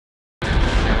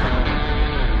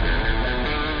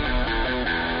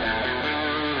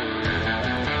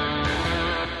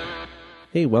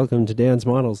Hey, welcome to Dan's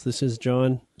Models. This is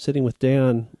John sitting with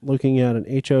Dan looking at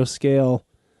an HO scale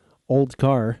old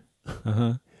car.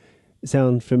 Uh-huh.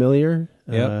 Sound familiar?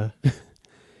 Yep.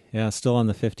 Yeah, still on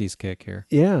the 50s kick here.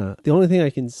 Yeah. The only thing I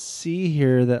can see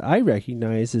here that I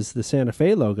recognize is the Santa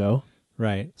Fe logo.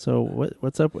 Right. So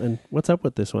what's up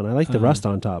with this one? I like the rust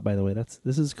on top, by the way.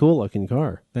 This is a cool looking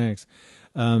car. Thanks.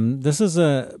 This is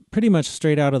a pretty much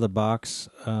straight out of the box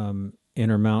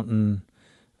Intermountain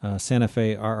Santa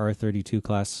Fe RR32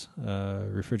 class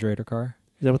refrigerator car.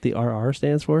 Is that what the RR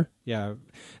stands for? Yeah.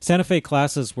 Santa Fe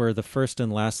classes were the first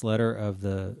and last letter of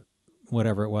the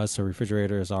whatever it was. So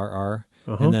refrigerator is RR,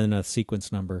 and then a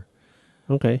sequence number.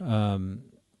 Okay.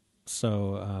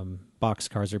 Box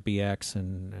cars are BX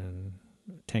and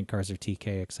tank cars are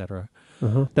TK, etc.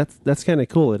 That's kind of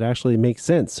cool. It actually makes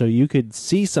sense. So you could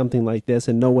see something like this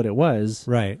and know what it was.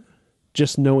 Right.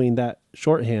 Just knowing that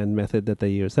shorthand method that they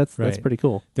use. That's pretty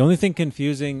cool. The only thing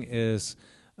confusing is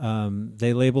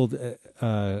they labeled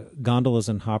gondolas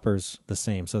and hoppers the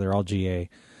same, so they're all GA.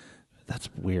 That's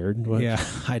weird. Yeah,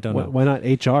 I don't know. Why not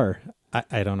HR?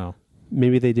 I don't know.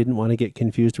 Maybe they didn't want to get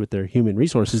confused with their human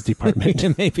resources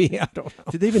department. Maybe, I don't know.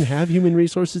 Did they even have human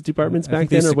resources departments back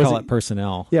then? They used or to call it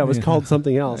personnel. Yeah, it was called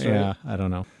something else, right? Yeah, I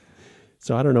don't know.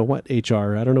 So I don't know what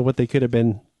HR. I don't know what they could have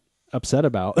been upset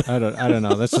about. I don't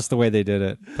know. That's just the way they did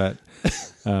it. But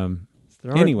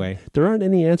anyway, there aren't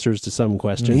any answers to some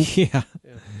questions. Yeah.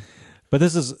 But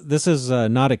this is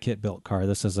not a kit built car.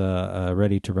 This is a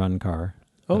ready to run car.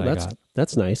 Oh,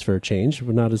 that's nice for a change,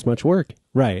 but not as much work.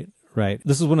 Right.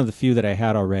 This is one of the few that I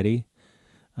had already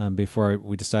before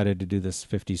we decided to do this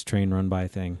 50s train run by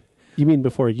thing. You mean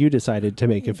before you decided to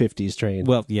make a 50s train?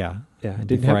 Well, yeah. I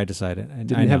decided. It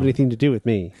didn't have anything to do with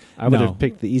me. I would have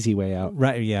picked the easy way out.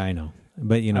 Right, yeah, I know.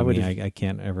 But you know I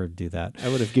can't ever do that. I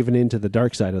would have given in to the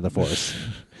dark side of the force.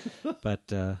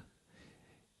 But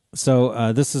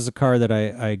so this is a car that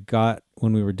I got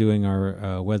when we were doing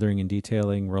our weathering and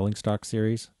detailing rolling stock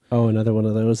series. Oh, another one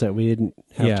of those that we didn't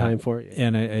have time for.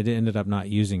 And I ended up not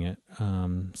using it.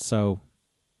 So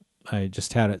I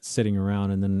just had it sitting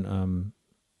around, and then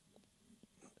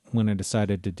when I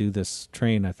decided to do this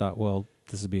train, I thought, well,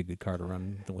 this would be a good car to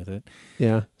run with it.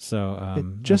 Yeah. So I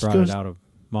brought it out of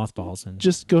mothballs. And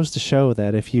just goes to show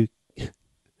that if you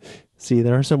see,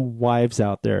 there are some wives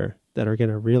out there that are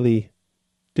going to really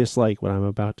dislike what I'm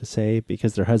about to say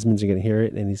because their husbands are going to hear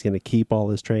it and he's going to keep all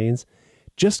his trains.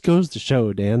 Just goes to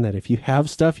show, Dan, that if you have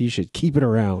stuff, you should keep it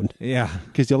around. Yeah.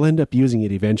 Because you'll end up using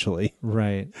it eventually.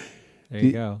 Right. There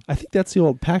you go. I think that's the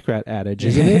old pack rat adage,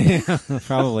 isn't it? Yeah,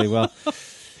 probably. Well,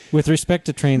 with respect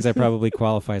to trains, I probably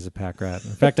qualify as a pack rat.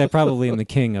 In fact, I probably am the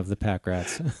king of the pack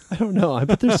rats. I don't know. I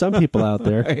bet there's some people out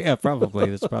there. Yeah, probably.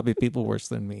 There's probably people worse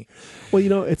than me.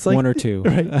 Well, it's like one or two.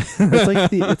 Right.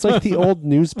 It's like the old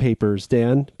newspapers,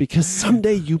 Dan, because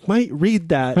someday you might read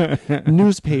that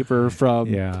newspaper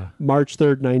from March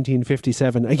 3rd,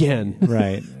 1957 again.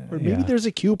 Right. Or maybe there's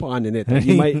a coupon in it that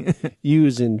you might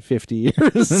use in 50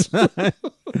 years.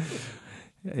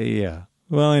 Yeah.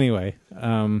 Well, anyway,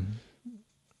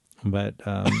 but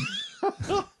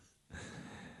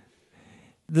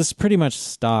this is pretty much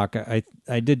stock.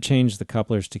 I did change the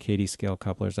couplers to Katie scale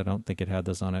couplers. I don't think it had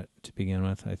those on it to begin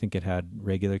with. I think it had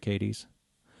regular Katie's.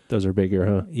 Those are bigger,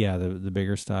 huh? Yeah, the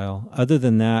bigger style. Other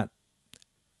than that,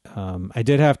 I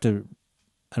did have to,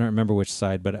 I don't remember which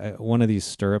side, but one of these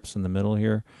stirrups in the middle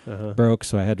here broke,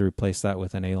 so I had to replace that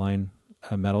with an A-line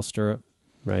metal stirrup.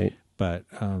 Right. But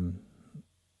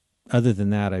other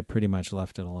than that, I pretty much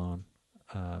left it alone.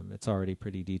 It's already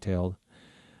pretty detailed.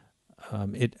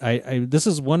 This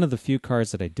is one of the few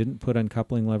cars that I didn't put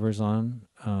uncoupling levers on.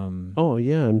 Oh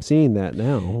yeah, I'm seeing that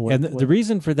now. The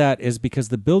reason for that is because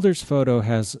the builder's photo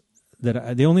has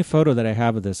that. The only photo that I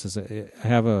have of this is I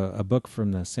have a book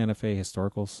from the Santa Fe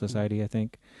Historical Society, I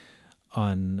think,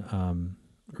 on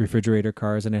refrigerator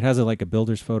cars, and it has like a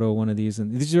builder's photo of one of these.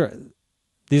 And these are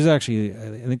actually,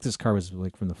 I think this car was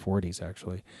like from the 40s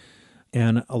actually.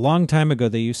 And a long time ago,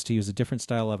 they used to use a different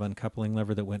style of uncoupling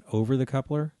lever that went over the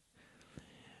coupler.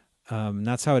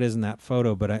 That's how it is in that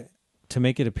photo. But to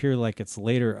make it appear like it's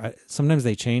later, sometimes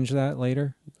they change that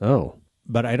later. Oh.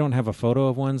 But I don't have a photo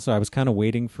of one, so I was kind of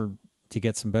waiting to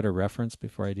get some better reference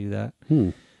before I do that.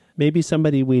 Maybe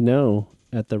somebody we know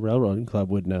at the Railroad Club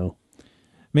would know.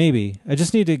 Maybe. I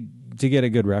just need to get a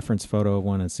good reference photo of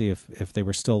one and see if they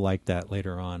were still like that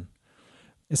later on.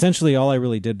 Essentially, all I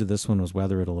really did to this one was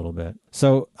weather it a little bit.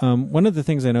 So one of the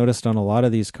things I noticed on a lot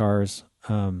of these cars,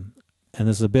 and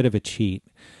this is a bit of a cheat,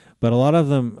 but a lot of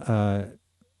them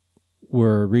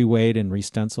were reweighed and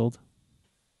re-stenciled.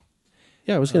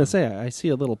 Yeah, I was going to say, I see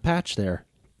a little patch there.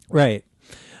 Right.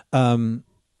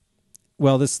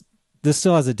 Well, this this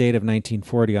still has a date of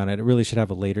 1940 on it. It really should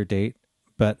have a later date,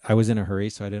 but I was in a hurry,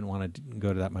 so I didn't want to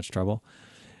go to that much trouble.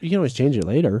 You can always change it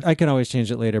later. I can always change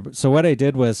it later. So what I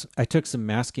did was I took some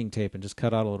masking tape and just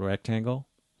cut out a little rectangle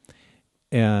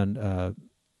and,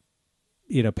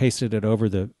 pasted it over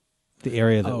the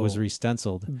area that was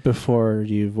re-stenciled. Before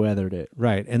you've weathered it.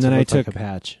 Right. And then I took like a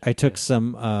patch. I took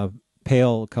some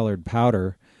pale colored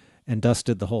powder and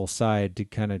dusted the whole side to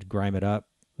kind of grime it up.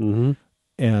 Mm-hmm.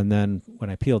 And then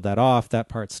when I peeled that off, that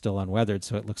part's still unweathered,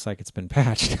 so it looks like it's been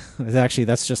patched. Actually,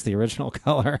 that's just the original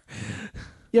color.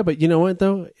 Yeah, but you know what,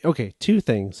 though? Okay, two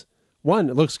things. One,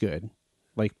 it looks good,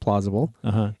 like plausible.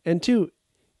 Uh-huh. And two,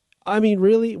 I mean,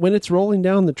 really, when it's rolling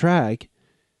down the track,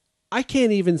 I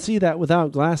can't even see that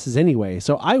without glasses anyway,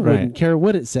 so I wouldn't care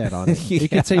what it said on it. Yeah. It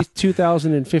could say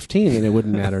 2015 and it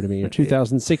wouldn't matter to me, or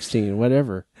 2016,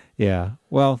 whatever. Yeah.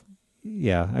 Well,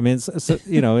 yeah. I mean,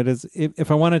 it is.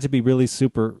 If I wanted to be really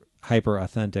super hyper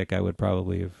authentic, I would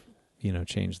probably have,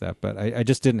 changed that. But I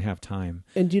just didn't have time.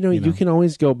 And you can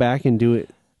always go back and do it.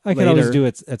 I can always do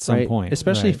it at some point,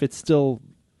 especially if it's still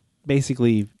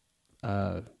basically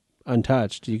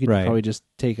untouched. You could probably just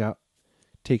take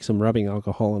some rubbing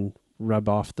alcohol and rub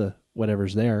off the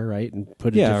whatever's there, right, and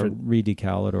put a different,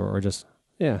 re-decal it or just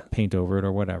paint over it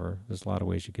or whatever. There's a lot of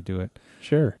ways you could do it.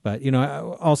 Sure. But, I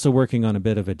also working on a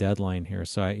bit of a deadline here.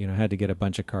 So I, had to get a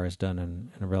bunch of cars done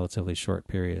in a relatively short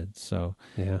period. So,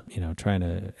 trying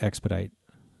to expedite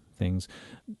things.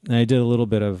 And I did a little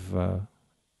bit of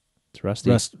it's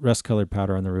rusty. Rust colored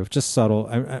powder on the roof, just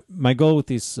subtle. My goal with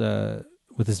these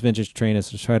with this vintage train is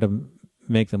to try to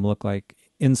make them look like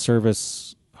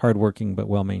in-service, hardworking but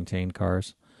well-maintained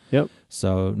cars. Yep.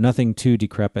 So nothing too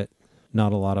decrepit.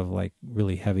 Not a lot of like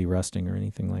really heavy rusting or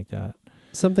anything like that.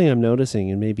 Something I'm noticing,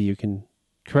 and maybe you can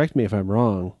correct me if I'm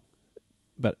wrong,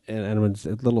 but and it's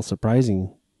a little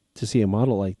surprising to see a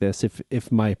model like this.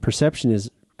 If my perception is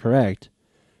correct,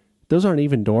 those aren't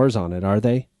even doors on it, are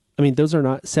they? I mean, those are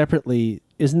not separately.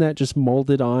 Isn't that just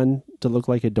molded on to look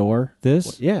like a door?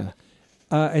 This? Yeah.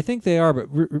 I think they are,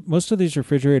 but most of these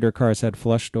refrigerator cars had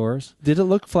flush doors. Did it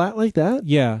look flat like that?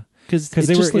 Yeah. Because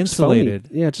they were insulated.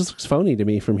 Phony. Yeah, it just looks phony to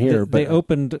me from here. They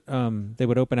opened. They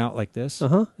would open out like this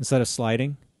instead of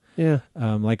sliding. Yeah,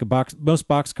 like a box. Most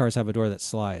box cars have a door that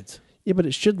slides. Yeah, but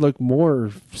it should look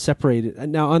more separated.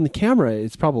 Now on the camera,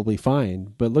 it's probably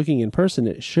fine, but looking in person,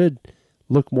 it should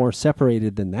look more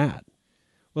separated than that.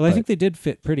 Well, I think they did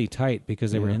fit pretty tight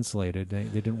because they were insulated. They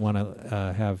didn't want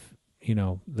to have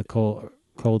the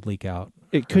cold leak out.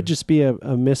 It could just be a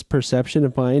misperception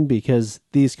of mine because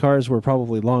these cars were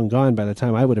probably long gone by the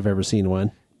time I would have ever seen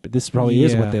one. But this probably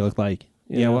is what they look like.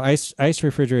 Well, ice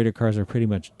refrigerator cars are pretty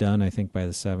much done, I think, by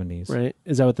the 70s. Right?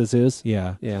 Is that what this is?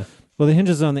 Yeah. Yeah. Well, the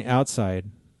hinges on the outside,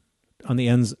 on the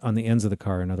ends of the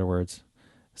car, in other words,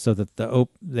 so that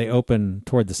they open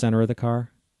toward the center of the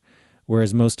car,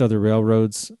 whereas most other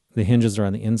railroads, the hinges are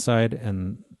on the inside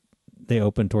and they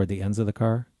open toward the ends of the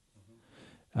car.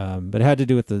 But it had to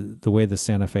do with the way the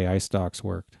Santa Fe ice docks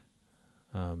worked,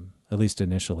 at least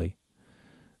initially.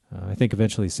 I think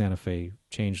eventually Santa Fe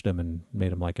changed them and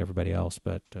made them like everybody else,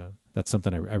 but that's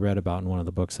something I read about in one of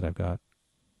the books that I've got.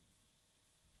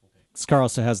 This car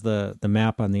also has the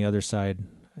map on the other side.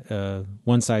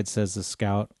 One side says the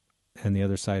Scout, and the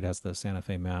other side has the Santa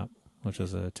Fe map, which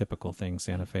is a typical thing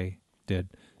Santa Fe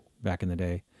did back in the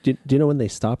day. Do you know when they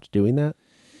stopped doing that?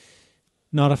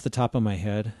 Not off the top of my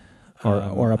head.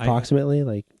 Or approximately,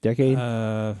 like decade?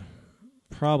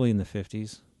 Probably in the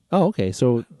 50s. Oh, okay.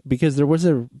 So because there was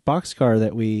a boxcar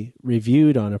that we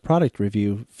reviewed on a product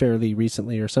review fairly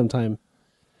recently, or sometime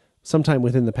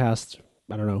within the past,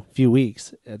 I don't know, few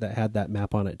weeks, that had that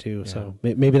map on it too. Yeah. So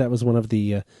maybe that was one of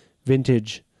the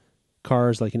vintage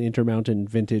cars, like an Intermountain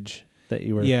vintage that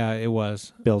you were. Yeah, it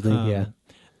was building. Yeah,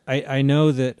 I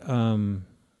know that.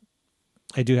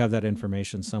 I do have that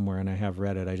information somewhere, and I have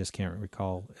read it. I just can't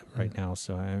recall it right now.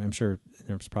 So I'm sure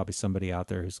there's probably somebody out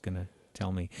there who's going to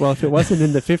tell me. Well, if it wasn't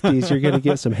in the 50s, you're going to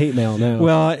get some hate mail now.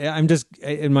 Well,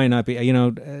 it might not be.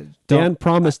 Dan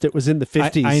promised it was in the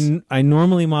 50s. I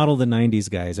normally model the 90s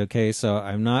guys, okay? So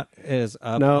I'm not as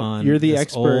up on you're the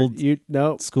expert.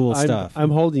 School stuff.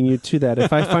 I'm holding you to that.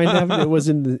 If I find out it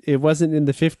wasn't in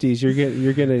the 50s,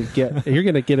 you're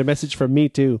going to get a message from me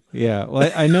too. Yeah.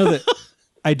 Well, I know that.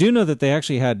 I do know that they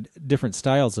actually had different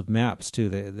styles of maps too.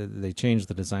 They changed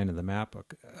the design of the map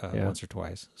once or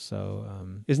twice. So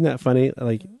isn't that funny?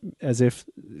 Like as if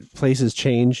places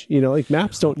change. Like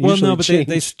maps don't usually change.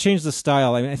 They changed the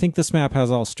style. I mean, I think this map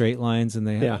has all straight lines, and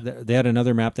they had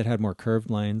another map that had more curved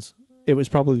lines. it was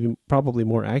probably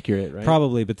more accurate, right?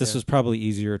 Probably, but this was probably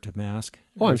easier to mask.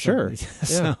 Oh, or I'm sure. something.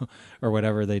 So, or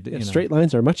whatever they did. Yeah, straight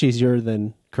lines are much easier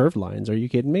than curved lines. Are you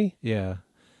kidding me? Yeah.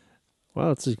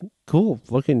 Wow, it's a cool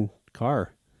looking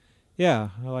car. Yeah,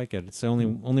 I like it. It's the only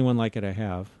one like it I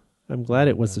have. I'm glad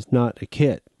it was not a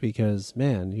kit because,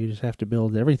 man, you just have to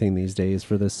build everything these days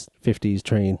for this 50s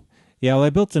train. Yeah, well, I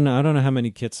don't know how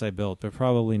many kits I built, but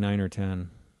probably 9 or 10.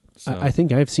 So, I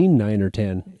think I've seen 9 or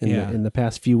 10 in the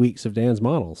past few weeks of Dan's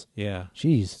models. Yeah.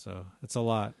 Jeez. So it's a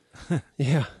lot.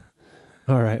 Yeah.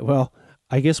 All right. Well,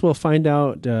 I guess we'll find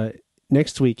out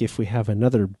next week if we have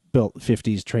another built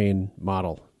 50s train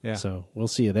model. Yeah. So we'll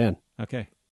see you then. Okay.